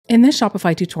In this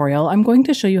Shopify tutorial, I'm going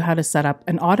to show you how to set up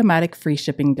an automatic free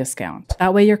shipping discount.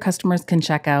 That way your customers can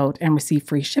check out and receive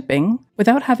free shipping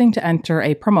without having to enter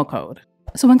a promo code.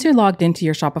 So once you're logged into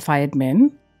your Shopify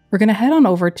admin, we're going to head on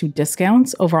over to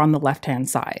discounts over on the left-hand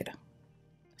side.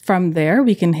 From there,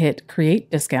 we can hit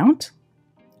create discount.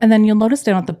 And then you'll notice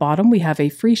down at the bottom, we have a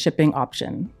free shipping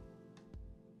option.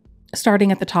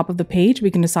 Starting at the top of the page, we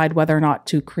can decide whether or not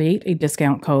to create a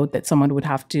discount code that someone would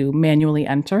have to manually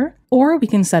enter, or we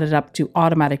can set it up to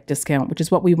automatic discount, which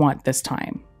is what we want this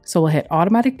time. So we'll hit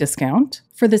automatic discount.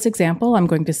 For this example, I'm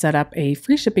going to set up a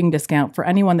free shipping discount for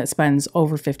anyone that spends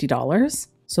over $50.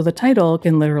 So the title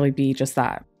can literally be just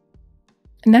that.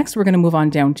 Next, we're going to move on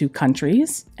down to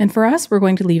countries. And for us, we're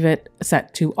going to leave it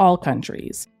set to all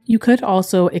countries. You could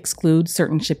also exclude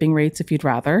certain shipping rates if you'd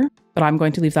rather, but I'm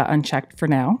going to leave that unchecked for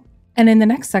now. And in the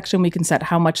next section, we can set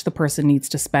how much the person needs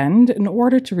to spend in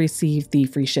order to receive the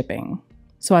free shipping.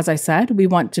 So as I said, we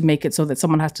want to make it so that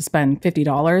someone has to spend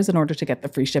 $50 in order to get the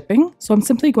free shipping. So I'm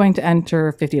simply going to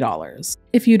enter $50.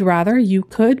 If you'd rather, you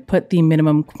could put the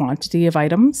minimum quantity of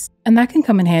items, and that can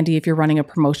come in handy if you're running a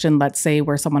promotion, let's say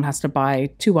where someone has to buy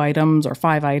 2 items or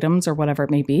 5 items or whatever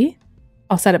it may be.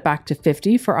 I'll set it back to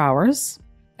 50 for ours.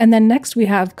 And then next we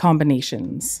have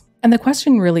combinations. And the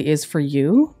question really is for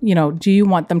you, do you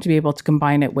want them to be able to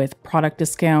combine it with product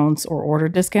discounts or order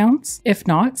discounts? If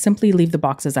not, simply leave the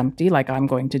boxes empty like I'm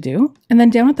going to do. And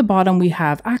then down at the bottom, we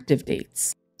have active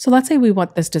dates. So let's say we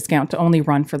want this discount to only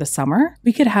run for the summer.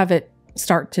 We could have it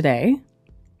start today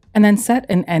and then set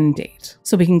an end date.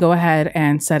 So we can go ahead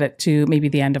and set it to maybe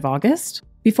the end of August.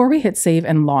 Before we hit save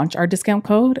and launch our discount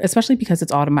code, especially because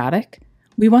it's automatic,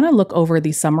 we want to look over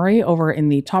the summary over in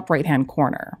the top right-hand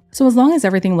corner. So as long as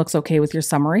everything looks okay with your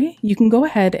summary, you can go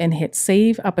ahead and hit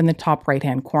save up in the top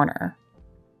right-hand corner.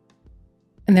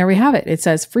 And there we have it. It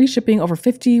says free shipping over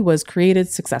 50 was created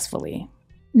successfully.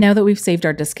 Now that we've saved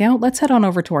our discount, let's head on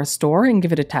over to our store and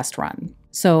give it a test run.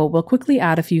 So we'll quickly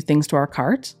add a few things to our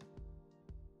cart.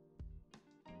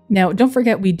 Now, don't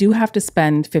forget, we do have to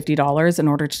spend $50 in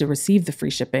order to receive the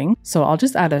free shipping. So I'll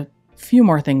just add a few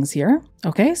more things here.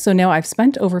 Okay, so now I've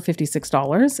spent over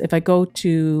 $56. If I go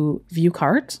to view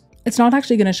cart, it's not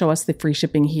actually going to show us the free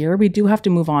shipping here. We do have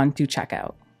to move on to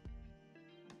checkout.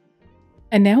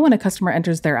 And now when a customer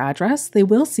enters their address, they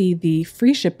will see the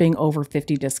free shipping over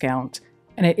 50 discount,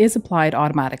 and it is applied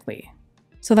automatically.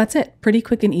 So that's it. Pretty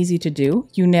quick and easy to do.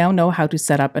 You now know how to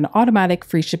set up an automatic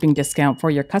free shipping discount for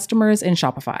your customers in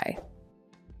Shopify.